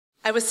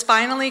I was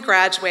finally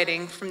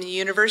graduating from the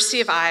University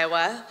of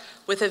Iowa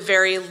with a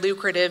very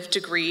lucrative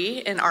degree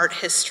in art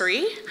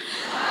history.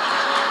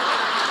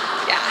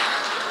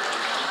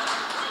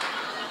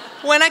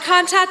 When I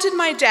contacted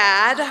my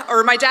dad,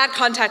 or my dad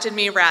contacted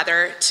me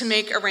rather, to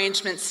make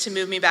arrangements to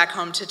move me back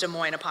home to Des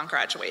Moines upon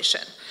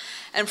graduation.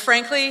 And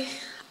frankly,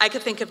 I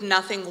could think of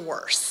nothing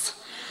worse.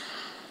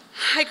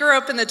 I grew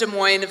up in the Des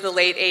Moines of the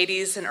late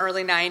 80s and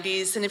early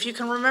 90s, and if you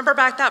can remember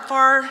back that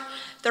far,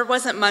 there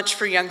wasn't much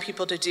for young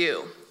people to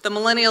do. The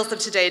millennials of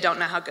today don't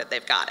know how good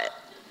they've got it.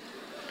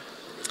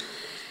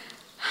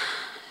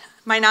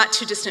 My not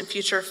too distant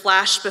future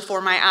flashed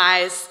before my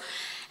eyes,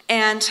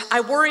 and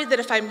I worried that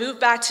if I moved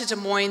back to Des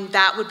Moines,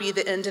 that would be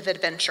the end of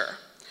adventure.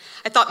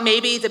 I thought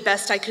maybe the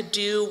best I could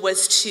do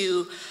was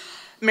to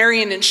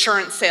marry an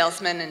insurance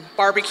salesman and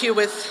barbecue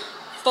with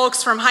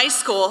folks from high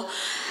school.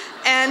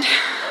 And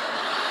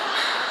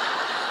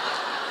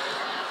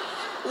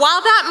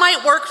while that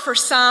might work for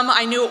some,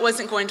 I knew it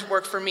wasn't going to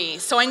work for me.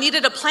 So I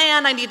needed a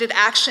plan, I needed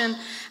action,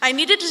 I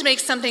needed to make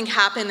something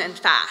happen and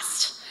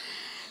fast.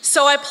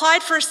 So I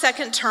applied for a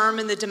second term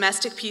in the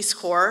Domestic Peace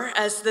Corps,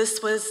 as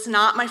this was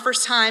not my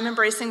first time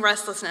embracing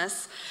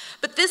restlessness,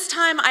 but this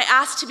time I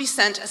asked to be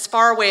sent as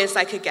far away as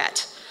I could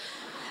get,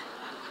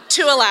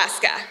 to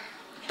Alaska,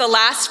 the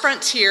last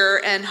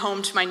frontier and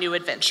home to my new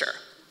adventure.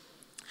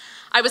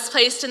 I was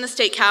placed in the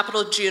state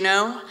capital,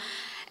 Juneau,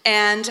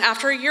 and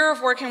after a year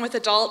of working with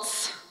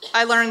adults,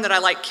 I learned that I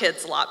like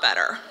kids a lot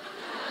better.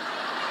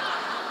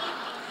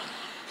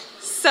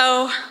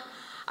 So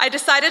I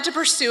decided to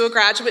pursue a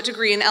graduate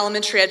degree in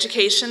elementary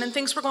education, and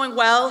things were going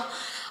well.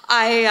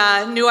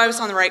 I knew I was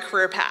on the right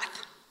career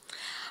path.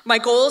 My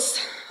goals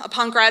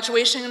upon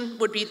graduation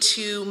would be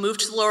to move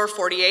to the lower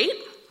 48,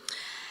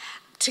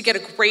 to get a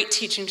great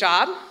teaching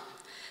job,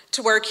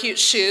 to wear cute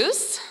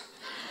shoes,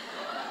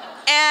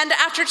 and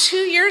after 2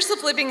 years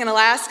of living in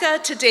Alaska,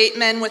 to date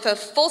men with a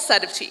full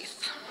set of teeth.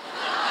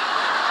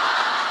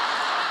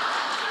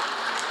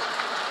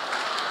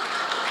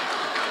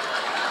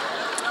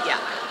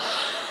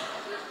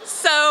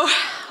 So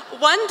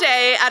one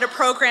day at a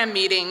program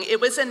meeting, it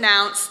was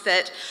announced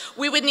that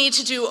we would need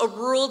to do a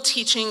rural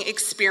teaching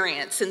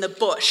experience in the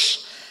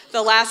bush, the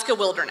Alaska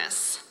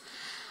wilderness.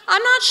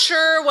 I'm not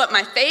sure what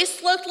my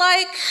face looked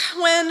like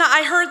when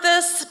I heard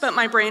this, but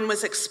my brain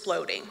was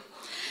exploding.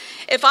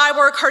 If I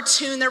were a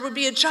cartoon, there would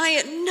be a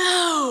giant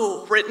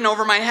 "no" written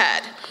over my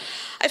head.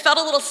 I felt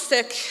a little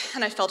sick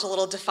and I felt a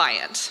little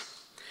defiant.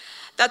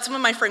 That's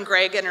when my friend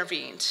Greg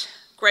intervened.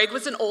 Greg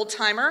was an old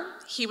timer.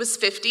 He was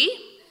 50.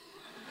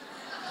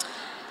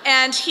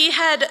 And he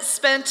had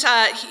spent,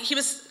 he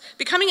was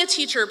becoming a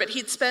teacher, but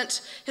he'd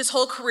spent his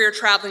whole career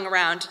traveling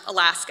around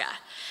Alaska.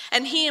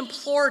 And he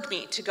implored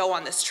me to go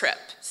on this trip,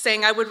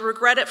 saying I would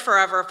regret it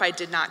forever if I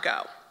did not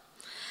go.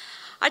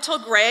 I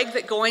told Greg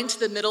that going to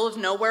the middle of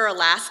nowhere,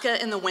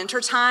 Alaska in the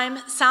wintertime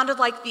sounded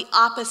like the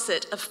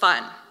opposite of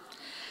fun.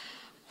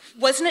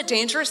 Wasn't it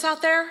dangerous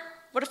out there?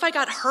 What if I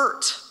got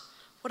hurt?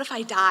 What if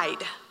I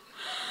died?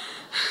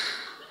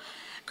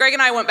 Greg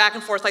and I went back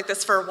and forth like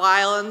this for a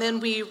while, and then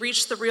we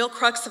reached the real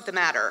crux of the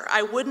matter.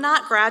 I would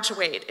not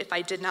graduate if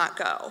I did not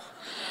go.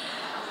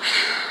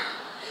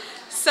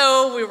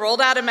 So we rolled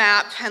out a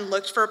map and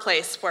looked for a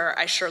place where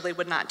I surely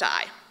would not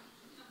die.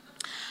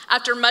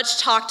 After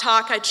much talk,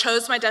 I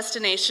chose my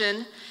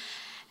destination,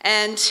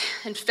 and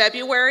in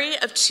February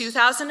of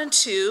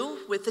 2002,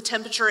 with the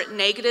temperature at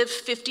negative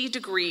 50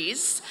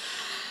 degrees,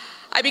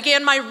 I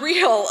began my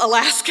real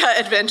Alaska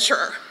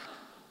adventure.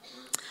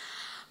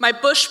 My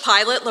bush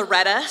pilot,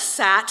 Loretta,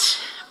 sat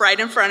right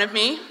in front of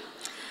me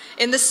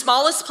in the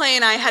smallest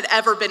plane I had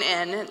ever been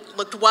in. It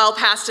looked well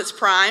past its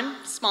prime,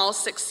 small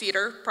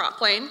 6-seater prop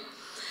plane.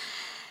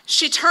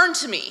 She turned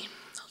to me,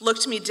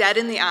 looked me dead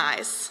in the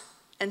eyes,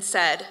 and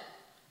said,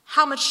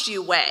 "How much do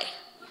you weigh?"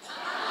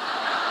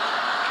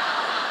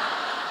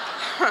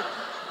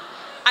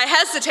 I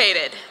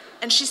hesitated,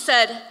 and she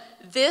said,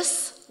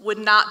 "This would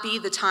not be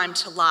the time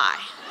to lie."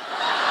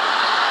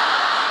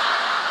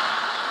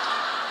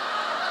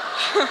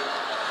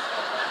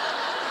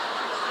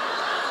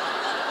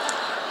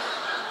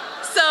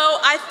 So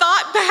I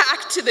thought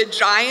back to the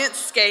giant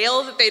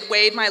scale that they'd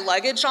weighed my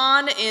luggage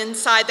on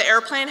inside the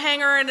airplane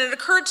hangar, and it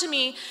occurred to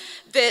me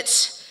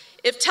that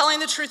if telling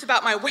the truth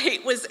about my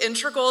weight was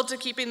integral to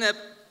keeping the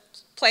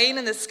plane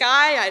in the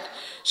sky, I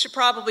should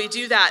probably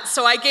do that.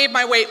 So I gave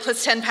my weight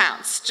plus 10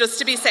 pounds, just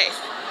to be safe.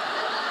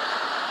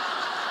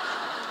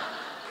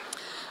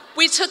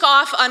 We took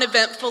off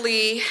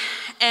uneventfully,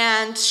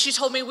 and she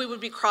told me we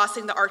would be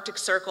crossing the Arctic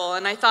Circle,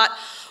 and I thought,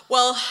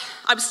 well,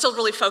 I was still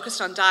really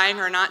focused on dying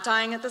or not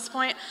dying at this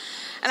point,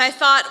 and I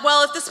thought,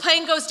 well, if this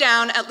plane goes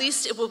down, at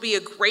least it will be a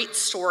great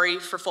story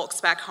for folks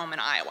back home in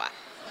Iowa.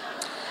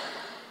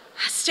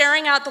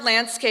 Staring out the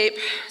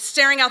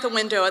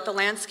window at the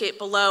landscape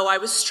below, I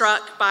was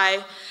struck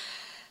by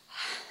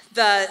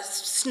the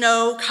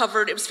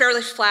snow-covered, it was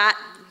fairly flat,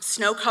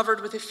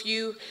 snow-covered with a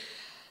few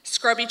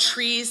scrubby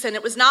trees, and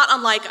it was not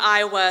unlike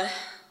Iowa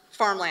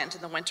farmland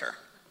in the winter.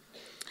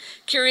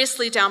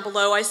 Curiously, down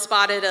below, I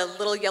spotted a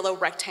little yellow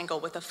rectangle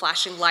with a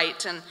flashing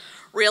light, and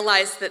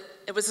realized that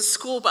it was a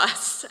school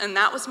bus, and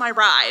that was my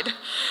ride.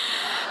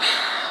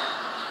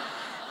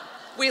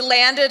 We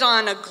landed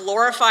on a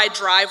glorified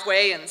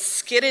driveway and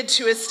skidded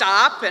to a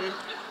stop, and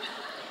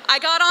I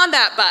got on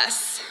that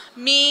bus.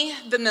 Me,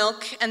 the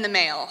milk, and the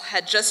mail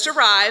had just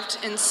arrived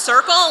in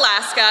Circle,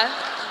 Alaska,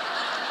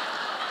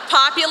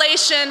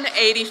 population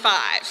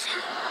 85.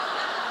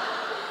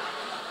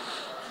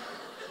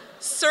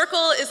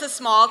 Circle is a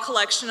small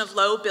collection of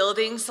low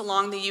buildings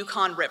along the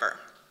Yukon River.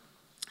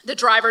 The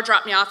driver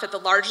dropped me off at the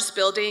largest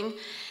building,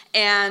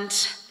 and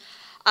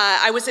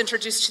I was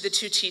introduced to the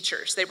two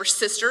teachers. They were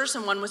sisters,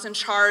 and one was in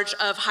charge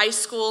of high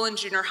school and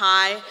junior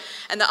high,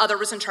 and the other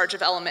was in charge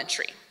of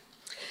elementary.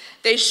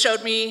 They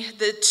showed me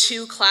the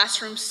two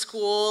classroom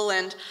school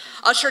and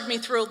ushered me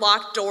through a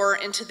locked door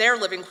into their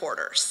living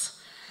quarters.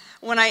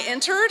 When I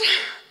entered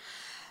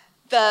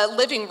the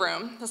living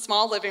room, the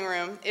small living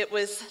room, it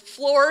was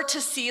floor to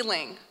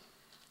ceiling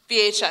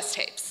VHS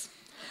tapes.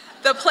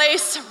 The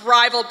place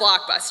rivaled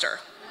Blockbuster.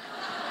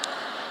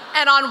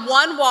 And on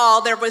one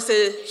wall, there was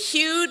a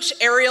huge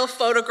aerial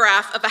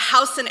photograph of a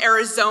house in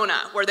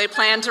Arizona where they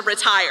planned to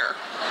retire.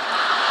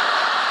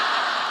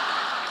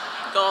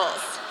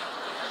 Goals.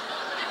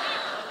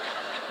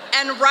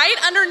 And right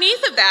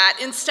underneath of that,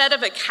 instead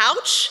of a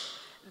couch,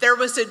 there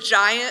was a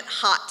giant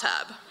hot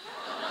tub.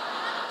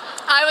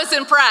 I was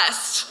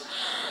impressed.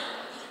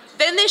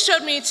 Then they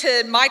showed me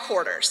to my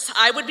quarters.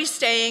 I would be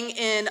staying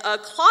in a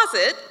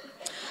closet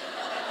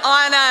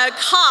on a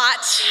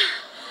cot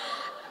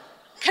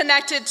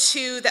connected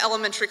to the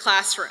elementary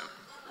classroom.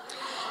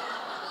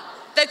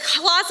 The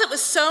closet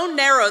was so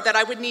narrow that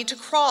I would need to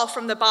crawl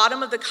from the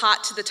bottom of the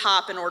cot to the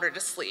top in order to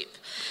sleep.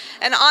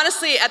 And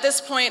honestly, at this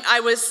point, I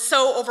was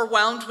so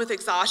overwhelmed with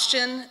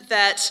exhaustion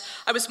that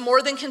I was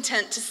more than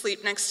content to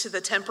sleep next to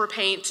the tempera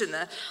paint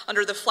and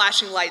under the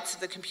flashing lights of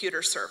the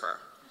computer server.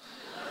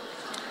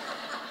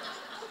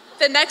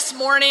 The next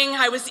morning,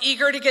 I was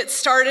eager to get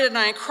started, and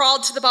I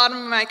crawled to the bottom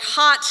of my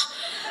cot,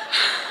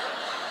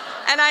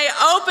 and I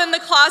opened the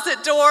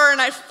closet door,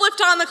 and I flipped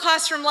on the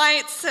classroom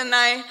lights, and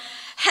I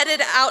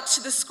headed out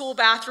to the school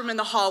bathroom in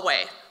the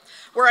hallway,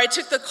 where I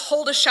took the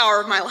coldest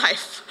shower of my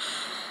life.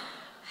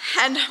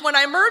 And when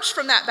I emerged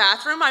from that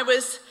bathroom, I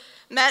was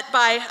met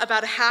by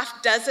about a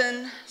half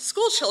dozen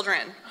school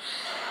children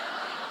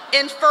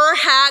in fur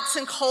hats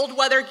and cold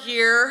weather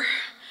gear,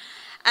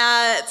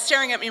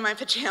 staring at me in my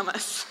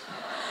pajamas.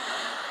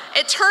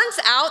 It turns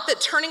out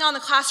that turning on the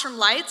classroom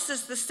lights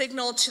is the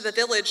signal to the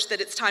village that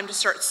it's time to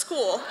start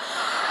school.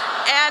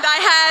 And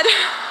I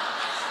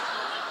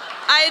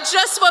had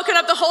just woken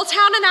up the whole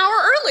town an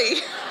hour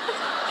early.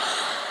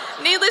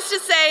 Needless to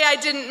say, I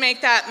didn't make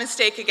that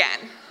mistake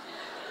again.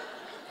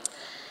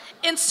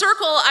 In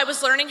Circle, I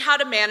was learning how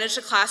to manage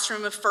a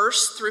classroom of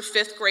 1st through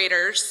 5th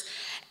graders,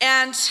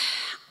 and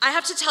I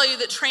have to tell you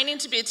that training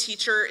to be a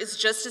teacher is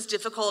just as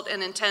difficult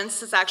and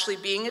intense as actually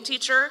being a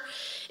teacher,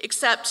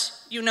 except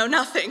you know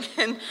nothing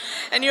and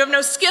you have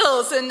no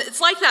skills, and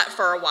it's like that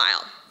for a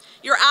while.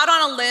 You're out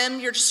on a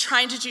limb, you're just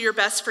trying to do your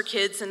best for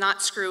kids and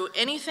not screw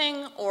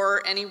anything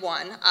or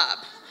anyone up.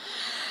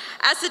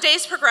 As the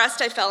days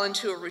progressed, I fell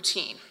into a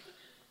routine.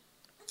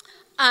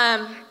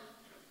 I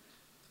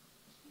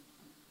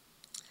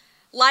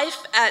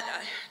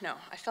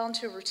fell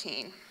into a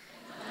routine.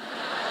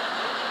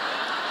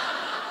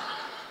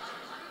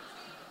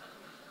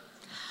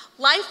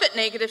 Life at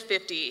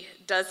 -50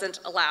 doesn't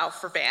allow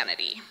for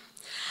vanity.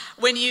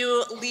 When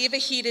you leave a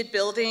heated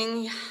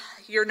building,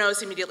 your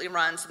nose immediately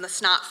runs and the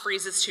snot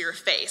freezes to your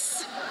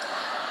face.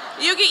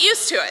 You get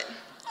used to it.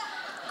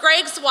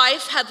 Greg's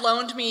wife had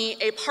loaned me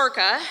a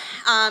parka,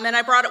 and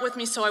I brought it with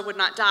me so I would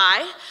not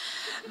die.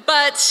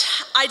 But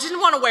I didn't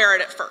want to wear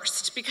it at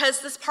first because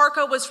this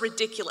parka was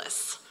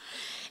ridiculous.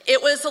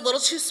 It was a little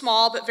too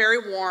small but very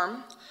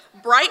warm,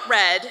 bright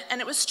red,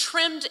 and it was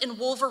trimmed in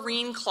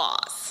Wolverine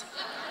claws.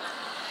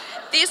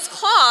 These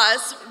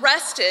claws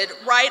rested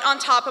right on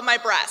top of my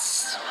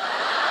breasts.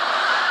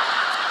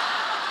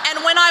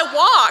 And when I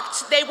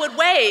walked, they would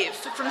wave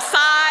from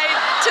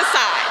side to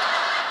side.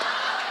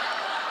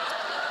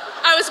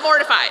 I was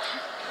mortified.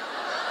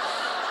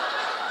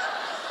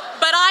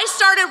 But I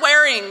started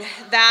wearing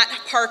that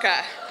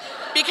parka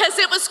because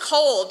it was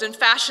cold and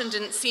fashion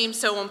didn't seem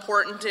so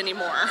important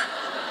anymore.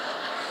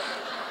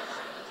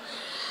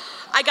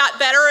 I got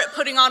better at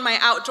putting on my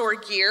outdoor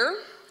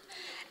gear,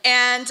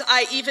 and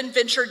I even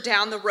ventured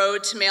down the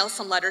road to mail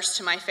some letters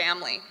to my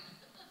family.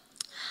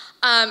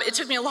 It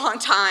took me a long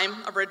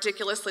time, a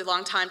ridiculously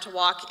long time, to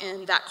walk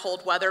in that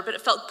cold weather, but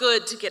it felt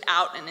good to get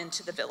out and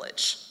into the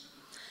village.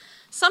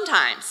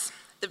 Sometimes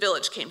the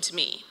village came to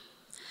me.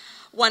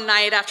 One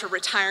night after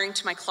retiring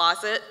to my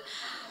closet,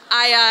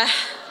 I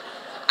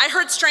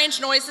heard strange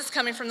noises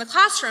coming from the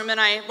classroom, and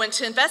I went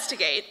to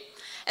investigate.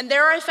 And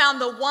there I found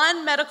the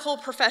one medical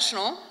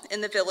professional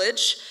in the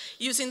village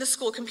using the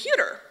school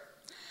computer.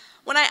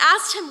 When I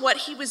asked him what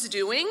he was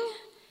doing,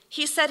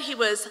 he said he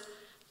was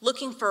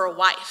looking for a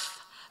wife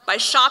by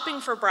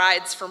shopping for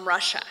brides from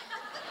Russia.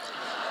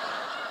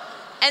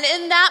 And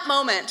in that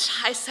moment,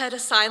 I said a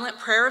silent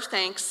prayer of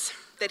thanks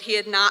that he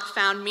had not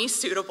found me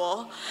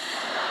suitable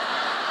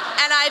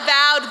And I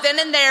vowed then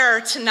and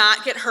there to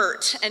not get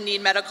hurt and need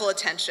medical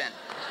attention.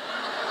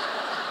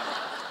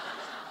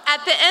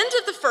 At the end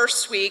of the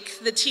first week,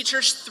 the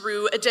teachers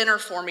threw a dinner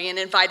for me and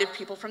invited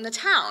people from the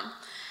town.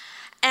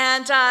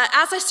 And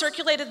as I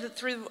circulated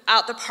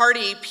throughout the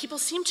party, people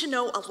seemed to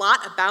know a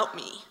lot about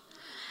me.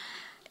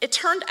 It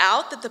turned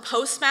out that the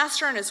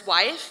postmaster and his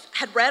wife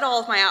had read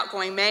all of my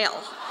outgoing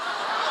mail.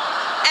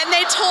 And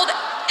they told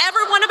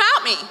everyone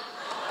about me.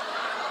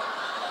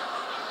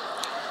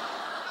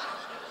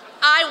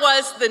 I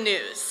was the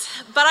news,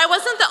 but I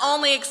wasn't the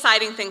only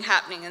exciting thing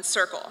happening in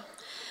Circle.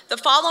 The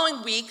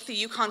following week, the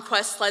Yukon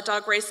Quest sled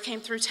dog race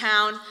came through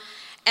town,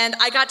 and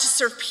I got to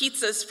serve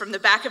pizzas from the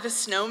back of a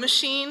snow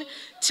machine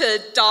to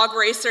dog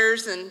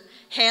racers and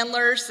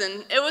handlers,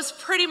 and it was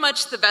pretty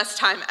much the best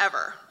time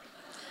ever.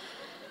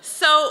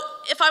 So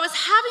if I was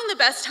having the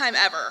best time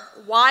ever,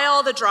 why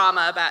all the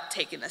drama about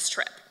taking this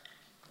trip?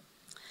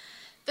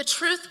 The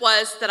truth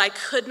was that I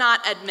could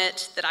not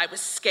admit that I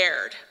was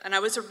scared, and I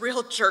was a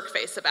real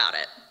jerkface about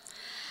it.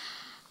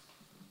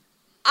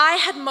 I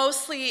had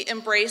mostly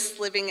embraced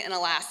living in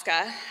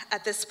Alaska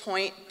at this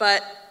point,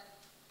 but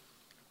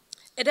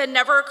it had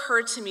never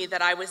occurred to me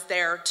that I was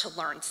there to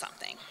learn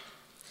something.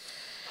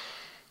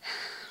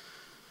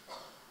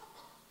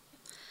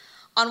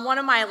 On one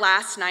of my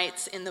last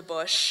nights in the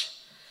bush,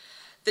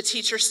 the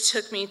teachers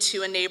took me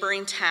to a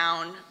neighboring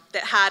town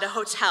that had a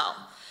hotel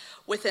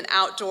with an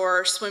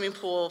outdoor swimming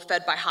pool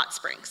fed by hot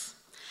springs.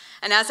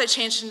 And as I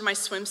changed into my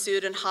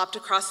swimsuit and hopped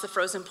across the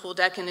frozen pool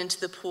deck and into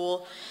the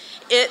pool,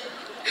 it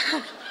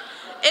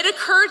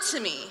occurred to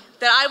me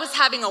that I was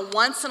having a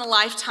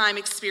once-in-a-lifetime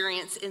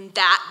experience in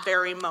that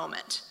very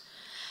moment.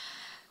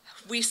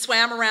 We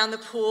swam around the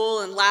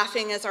pool and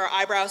laughing as our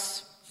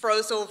eyebrows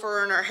froze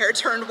over and our hair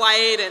turned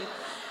white, and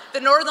the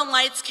northern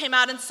lights came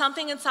out, and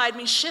something inside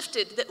me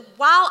shifted that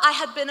while I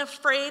had been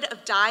afraid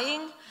of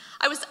dying,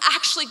 I was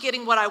actually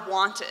getting what I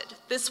wanted.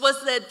 This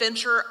was the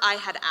adventure I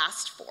had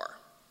asked for.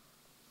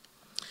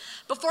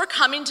 Before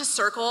coming to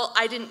Circle,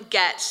 I didn't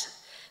get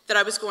that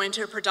I was going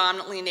to a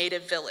predominantly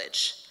Native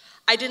village.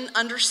 I didn't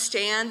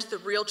understand the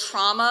real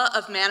trauma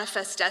of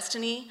Manifest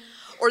Destiny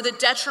or the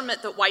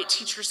detriment that white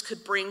teachers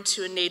could bring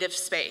to a Native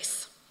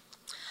space.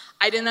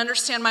 I didn't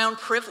understand my own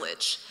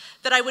privilege,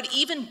 that I would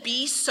even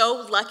be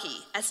so lucky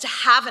as to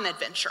have an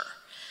adventure,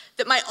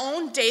 that my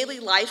own daily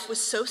life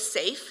was so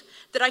safe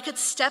that I could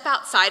step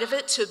outside of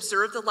it to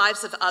observe the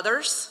lives of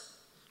others.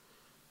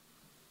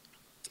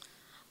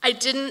 I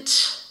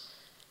didn't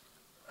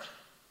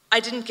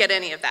get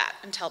any of that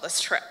until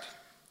this trip.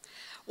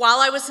 While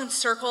I was in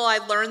Circle, I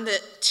learned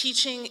that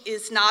teaching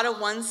is not a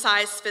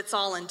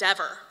one-size-fits-all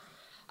endeavor.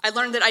 I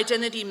learned that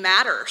identity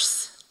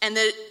matters and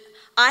that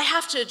I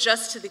have to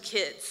adjust to the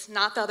kids,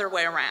 not the other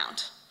way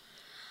around.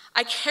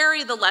 I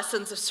carry the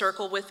lessons of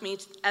Circle with me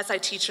as I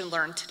teach and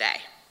learn today.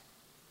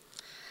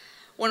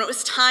 When it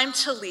was time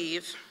to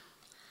leave,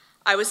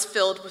 I was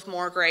filled with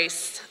more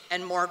grace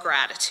and more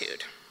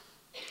gratitude.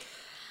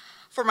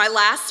 For my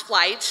last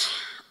flight,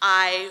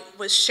 I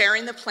was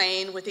sharing the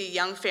plane with a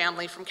young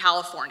family from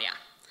California.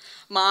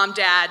 Mom,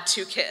 dad,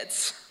 2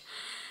 kids.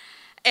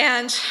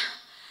 And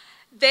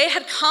they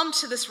had come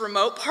to this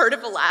remote part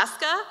of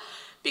Alaska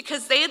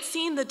because they had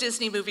seen the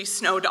Disney movie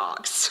Snow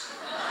Dogs.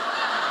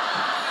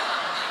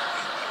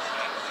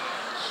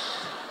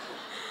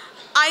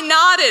 I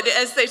nodded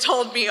as they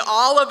told me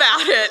all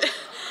about it,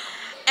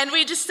 and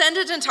we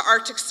descended into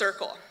Arctic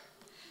Circle.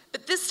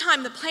 But this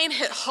time the plane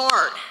hit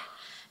hard,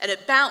 and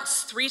it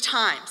bounced 3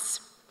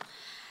 times.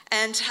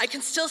 And I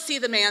can still see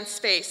the man's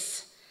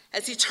face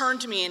as he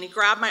turned to me and he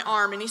grabbed my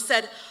arm and he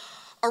said,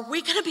 "Are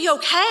we gonna be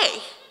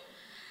okay?"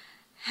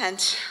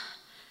 And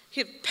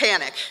he'd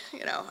panic,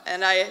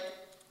 and I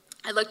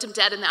looked him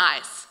dead in the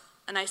eyes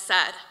and I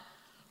said,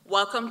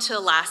 "Welcome to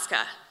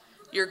Alaska.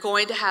 You're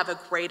going to have a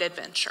great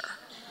adventure."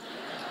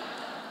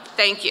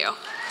 Thank you.